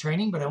live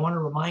training, but I want to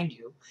remind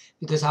you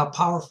because how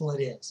powerful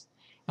it is.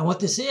 And what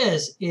this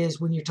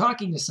is when you're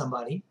talking to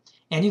somebody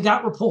and you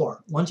got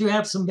rapport, once you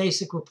have some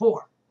basic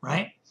rapport,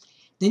 right?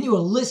 Then you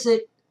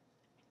elicit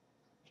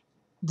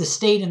the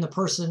state in the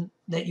person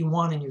that you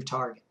want in your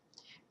target,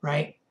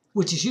 right?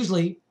 Which is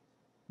usually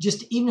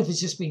even if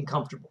it's just being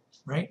comfortable,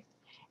 right?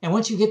 And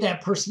once you get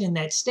that person in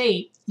that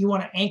state, you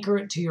want to anchor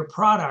it to your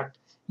product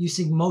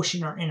using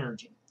motion or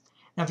energy.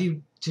 Now,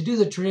 to do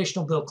the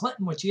traditional Bill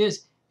Clinton, which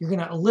is you're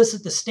going to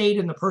elicit the state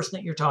in the person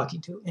that you're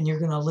talking to, and you're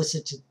going to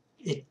elicit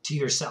it to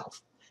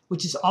yourself,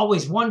 which is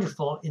always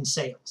wonderful in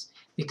sales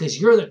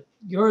because you're the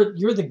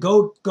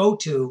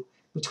go-to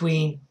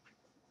between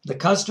the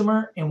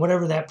customer and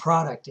whatever that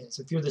product is.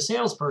 If you're the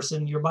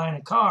salesperson, you're buying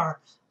a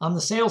car, I'm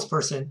the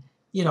salesperson,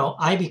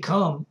 I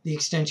become the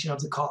extension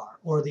of the car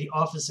or the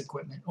office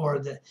equipment or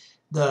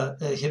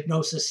the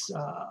hypnosis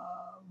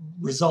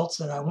results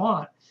that I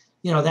want.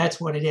 That's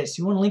what it is.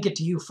 You want to link it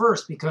to you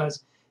first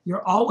because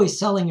you're always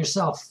selling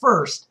yourself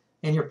first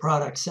and your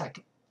product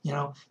second.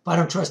 If I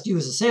don't trust you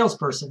as a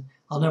salesperson,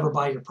 I'll never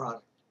buy your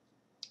product,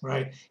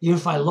 right? Even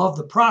if I love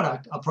the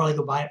product, I'll probably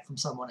go buy it from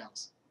someone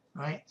else,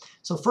 right?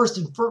 So first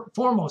and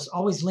foremost,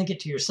 always link it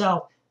to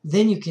yourself.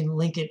 Then you can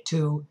link it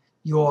to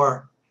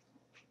your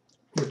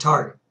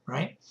target,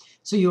 right?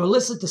 So you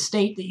elicit the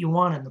state that you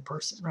want in the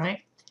person, right?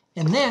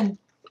 And then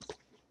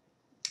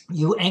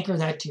you anchor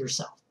that to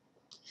yourself.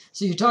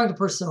 So you're talking to the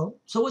person,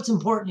 so what's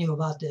important to you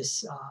about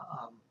this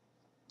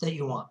that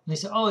you want? And they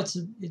say,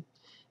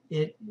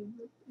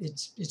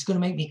 it's going to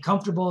make me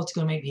comfortable. It's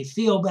going to make me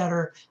feel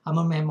better. I'm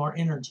going to have more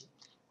energy.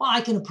 Well,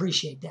 I can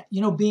appreciate that.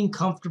 Being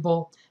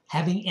comfortable,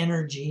 having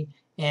energy,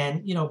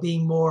 and,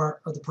 being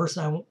more of the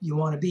person you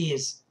want to be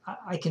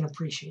I can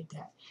appreciate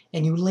that.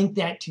 And you link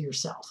that to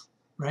yourself,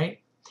 right?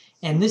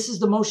 And this is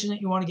the motion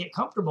that you want to get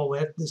comfortable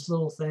with, this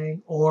little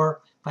thing. Or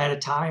if I had a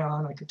tie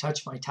on, I could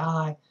touch my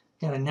tie.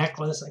 Got a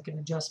necklace, I can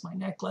adjust my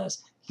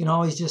necklace. You can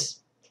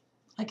always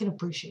I can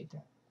appreciate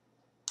that.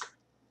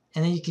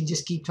 and then you can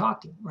just keep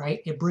talking,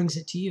 right? It brings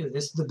it to you.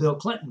 This is the Bill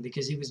Clinton,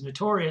 because he was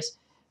notorious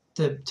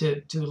to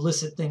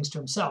elicit things to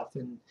himself.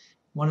 And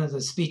one of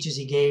the speeches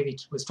he gave, he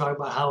was talking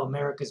about how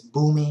America's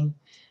booming,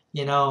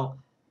 you know,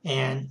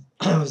 and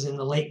it was in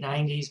the late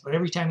 90s. But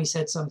every time he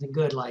said something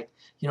good, like,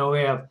 you know, we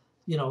have,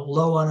 you know,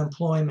 low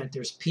unemployment,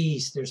 there's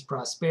peace, there's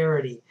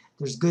prosperity,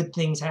 there's good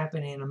things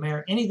happening in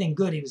America. Anything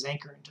good, he was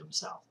anchoring to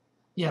himself.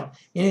 You know,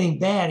 anything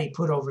bad, he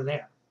put over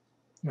there,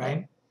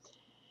 right?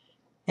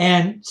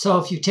 And so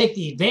if you take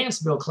the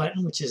advanced Bill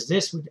Clinton, which is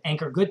this would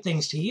anchor good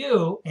things to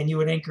you, and you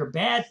would anchor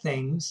bad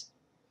things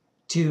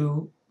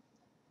to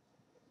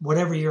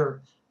whatever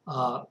your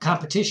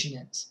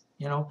competition is.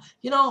 You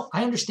know,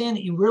 I understand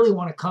that you really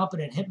want a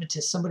competent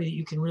hypnotist, somebody that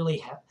you can really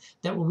have,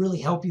 that will really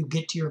help you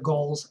get to your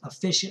goals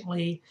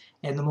efficiently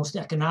and the most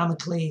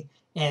economically,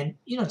 and,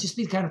 you know, just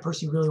be the kind of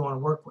person you really want to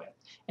work with.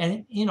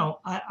 And, you know,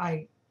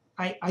 I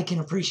can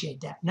appreciate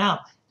that.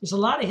 Now, there's a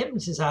lot of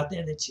hypnotists out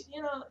there that,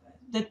 you know,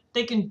 that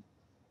they can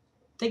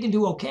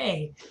do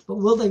okay, but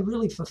will they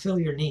really fulfill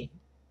your need,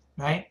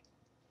 right?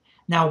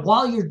 Now,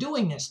 while you're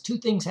doing this, two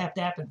things have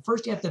to happen.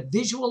 First, you have to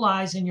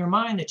visualize in your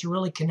mind that you're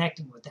really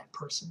connecting with that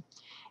person.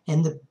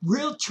 And the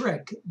real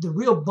trick, the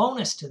real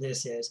bonus to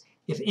this is,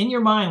 if in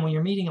your mind, when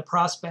you're meeting a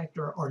prospect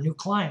or new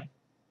client,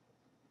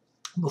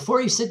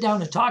 before you sit down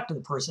to talk to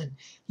the person,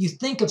 you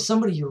think of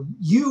somebody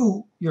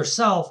you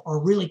yourself are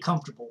really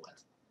comfortable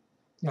with,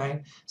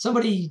 right?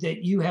 Somebody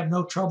that you have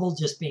no trouble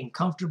just being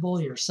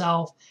comfortable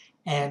yourself,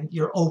 and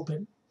you're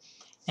open,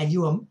 and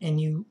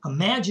you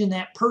imagine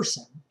that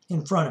person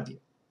in front of you,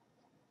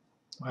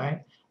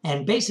 right?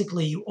 And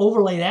basically you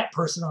overlay that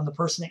person on the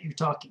person that you're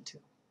talking to,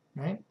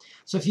 right?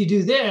 So if you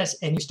do this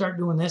and you start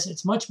doing this,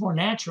 it's much more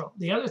natural.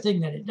 The other thing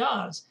that it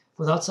does,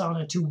 without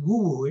sounding too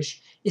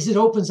woo-woo-ish, is it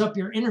opens up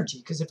your energy.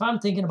 Because if I'm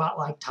thinking about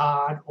like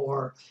Todd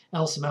or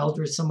Elsa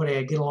Eldridge, somebody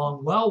I get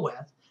along well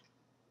with,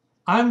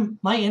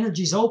 my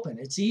energy's open.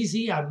 It's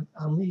easy. I'm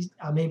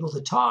able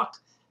to talk.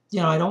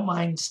 You know, I don't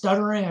mind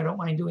stuttering. I don't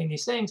mind doing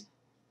these things.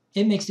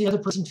 It makes the other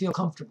person feel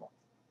comfortable,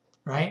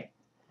 right?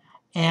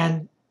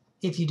 And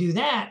if you do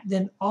that,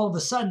 then all of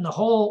a sudden the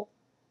whole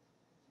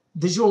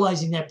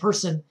visualizing that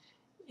person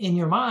in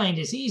your mind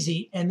is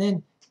easy, and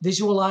then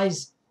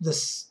visualize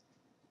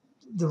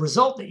the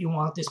result that you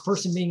want, this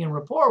person being in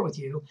rapport with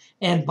you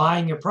and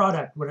buying your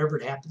product, whatever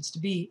it happens to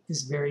be,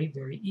 is very,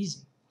 very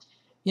easy.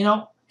 You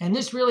know, and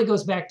this really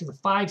goes back to the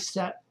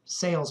 5-step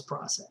sales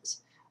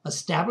process.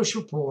 Establish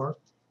rapport,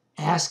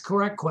 ask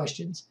correct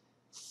questions,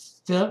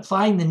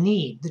 find the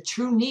need, the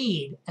true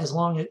need,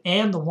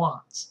 and the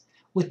wants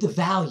with the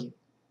value,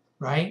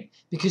 right?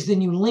 Because then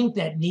you link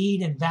that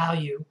need and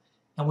value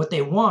and what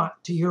they want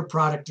to your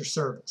product or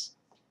service.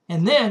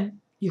 And then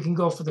you can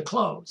go for the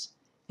close.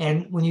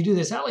 And when you do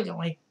this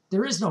elegantly,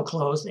 there is no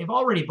close. They've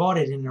already bought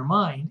it in their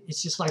mind.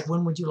 It's just like,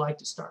 when would you like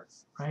to start,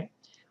 right?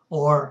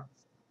 Or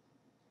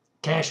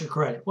cash or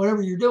credit,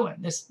 whatever you're doing.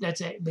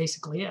 That's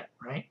basically it,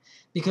 right?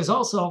 Because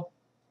also,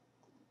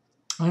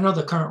 I know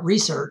the current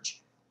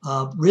research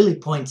really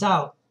points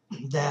out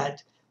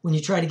that when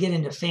you try to get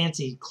into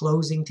fancy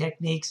closing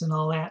techniques and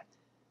all that,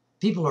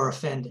 people are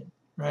offended,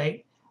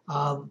 right?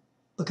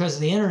 Because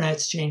the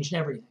internet's changed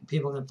everything.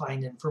 People can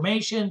find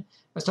information.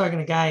 I was talking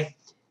to a guy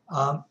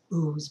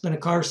who's been a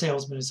car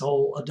salesman his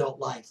whole adult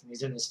life, and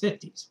he's in his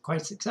 50s,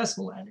 quite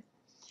successful at it.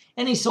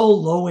 And he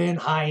sold low-end,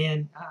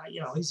 high-end,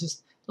 you know,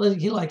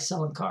 he likes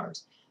selling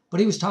cars. But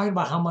he was talking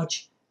about how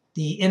much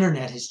the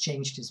internet has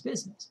changed his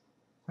business,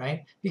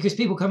 right? Because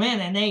people come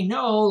in and they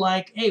know,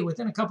 like, hey,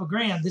 within a couple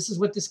grand, this is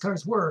what this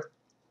car's worth.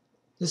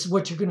 This is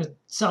what you're going to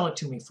sell it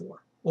to me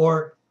for.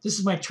 Or this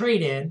is my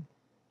trade-in.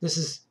 This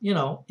is, you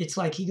know, it's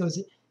like he goes,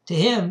 to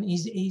him,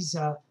 he's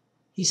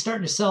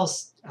starting to sell,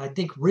 I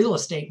think, real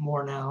estate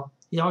more now.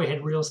 He always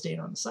had real estate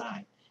on the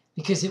side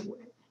because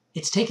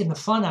it's taken the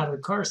fun out of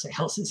the car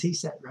sales, as he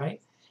said,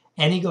 right?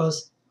 And he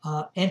goes,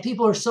 and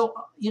people are so,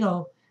 you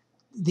know,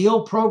 the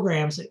old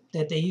programs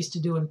that they used to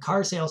do in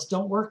car sales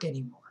don't work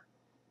anymore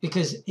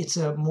because it's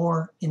a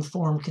more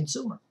informed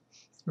consumer,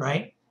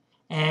 right?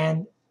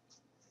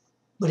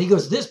 But he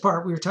goes, this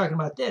part, we were talking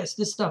about this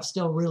stuff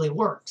still really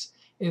works.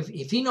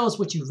 If he knows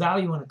what you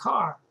value in a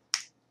car,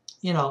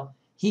 you know,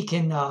 he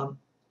can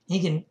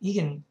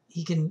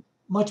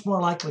much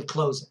more likely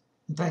close it.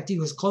 In fact, he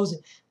was closing.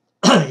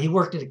 He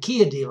worked at a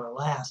Kia dealer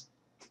last,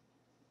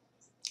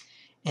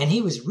 and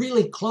he was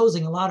really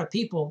closing a lot of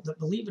people that,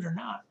 believe it or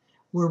not,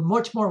 were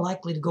much more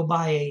likely to go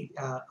buy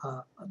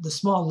the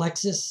small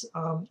Lexus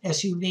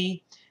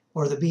SUV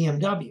or the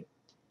BMW,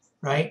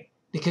 right?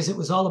 Because it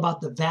was all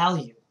about the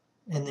value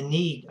and the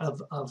need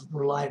of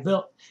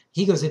reliability.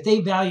 He goes, if they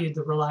valued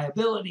the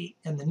reliability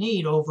and the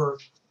need over,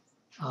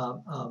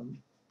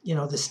 you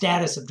know, the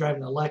status of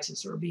driving a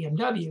Lexus or a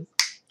BMW,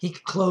 he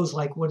could close,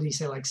 like, what did he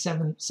say, like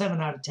 7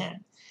 out of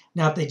 10.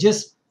 Now, if they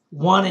just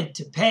wanted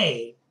to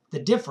pay the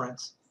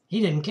difference, he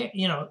didn't care.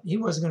 You know, he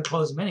wasn't going to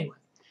close them anyway,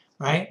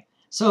 right?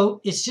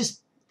 So it's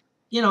just,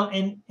 you know,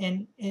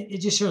 and it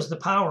just shows the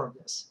power of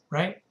this,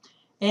 right?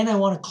 And I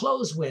want to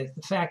close with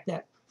the fact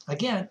that,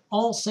 again,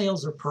 all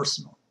sales are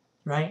personal,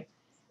 right?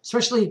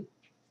 Especially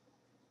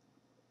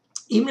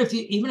even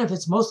if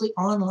it's mostly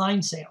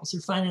online sales,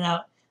 they're finding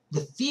out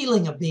the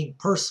feeling of being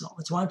personal.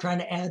 That's why I'm trying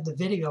to add the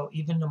video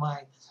even to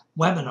my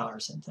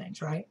webinars and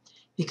things, right?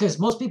 Because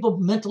most people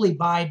mentally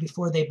buy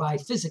before they buy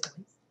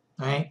physically,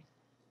 right?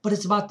 But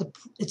it's about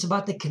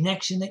the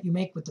connection that you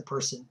make with the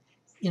person.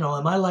 You know,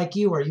 am I like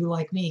you? Are you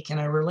like me? Can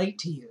I relate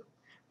to you,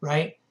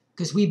 right?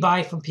 Because we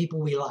buy from people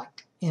we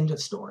like. End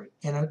of story.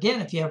 And again,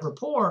 if you have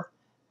rapport,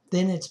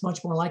 then it's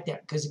much more like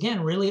that. Because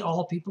again, really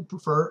all people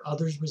prefer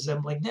others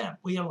resembling them.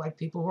 We don't like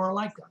people who are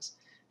like us.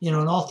 You know,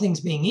 and all things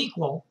being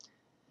equal,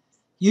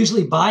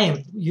 usually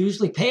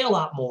pay a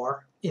lot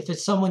more if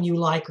it's someone you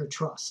like or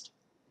trust,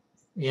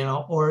 you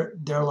know, or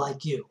they're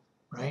like you,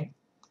 right?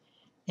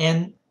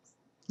 And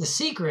the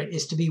secret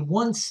is to be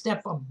one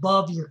step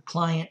above your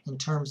client in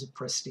terms of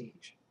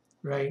prestige,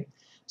 right?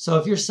 So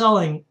if you're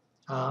selling,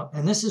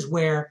 and this is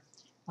where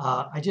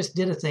I just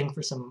did a thing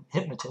for some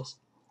hypnotists,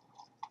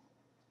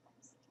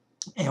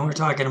 and we're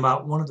talking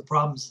about one of the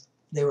problems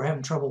they were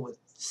having trouble with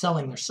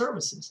selling their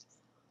services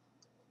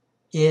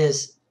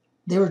is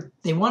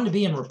they wanted to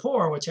be in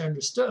rapport, which I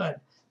understood,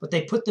 but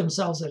they put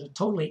themselves at a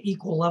totally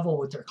equal level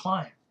with their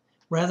client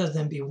rather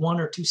than be 1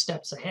 or 2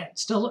 steps ahead.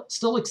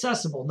 Still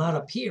accessible, not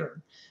up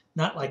here,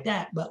 not like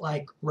that, but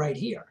like right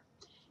here.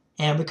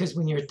 And because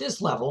when you're at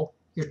this level,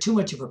 you're too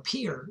much of a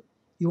peer.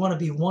 You want to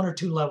be 1 or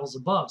 2 levels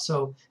above.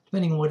 So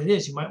depending on what it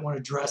is, you might want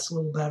to dress a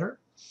little better.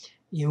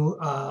 You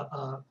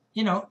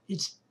know,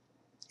 it's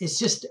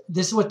just,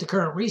 this is what the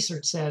current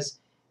research says,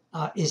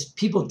 is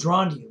people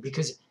drawn to you.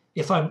 Because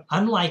if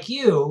I'm like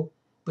you,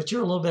 but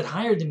you're a little bit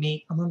higher than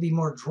me, I'm going to be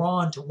more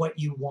drawn to what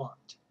you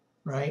want,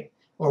 right?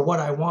 Or what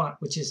I want,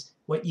 which is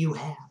what you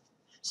have.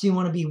 So you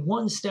want to be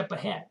 1 step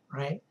ahead,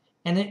 right?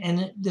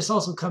 And this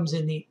also comes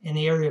in the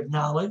area of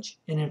knowledge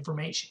and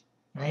information,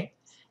 right?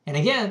 And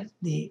again,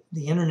 the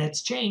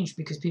internet's changed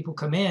because people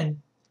come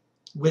in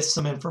with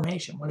some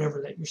information,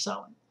 whatever that you're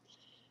selling.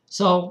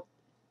 So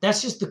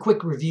that's just a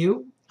quick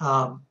review.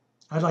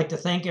 I'd like to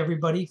thank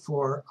everybody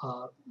for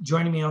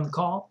joining me on the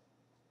call.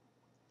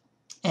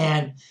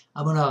 And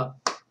I'm going to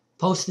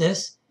post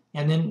this.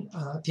 And then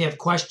if you have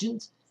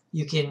questions,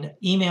 you can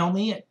email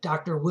me at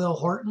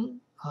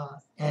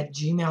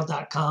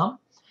drwillhorton@gmail.com.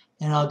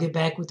 And I'll get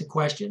back with the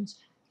questions.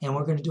 And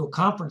we're going to do a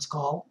conference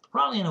call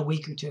probably in a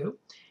week or 2.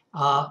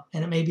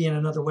 And it may be in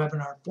another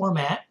webinar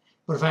format.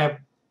 But if I have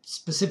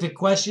specific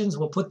questions,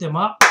 we'll put them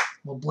up.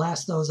 We'll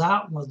blast those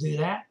out, and we'll do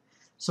that.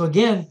 So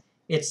again,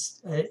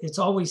 it's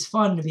always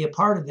fun to be a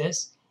part of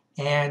this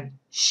and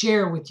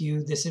share with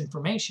you this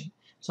information.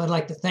 So I'd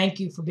like to thank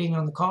you for being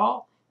on the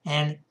call,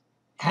 and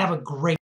have a great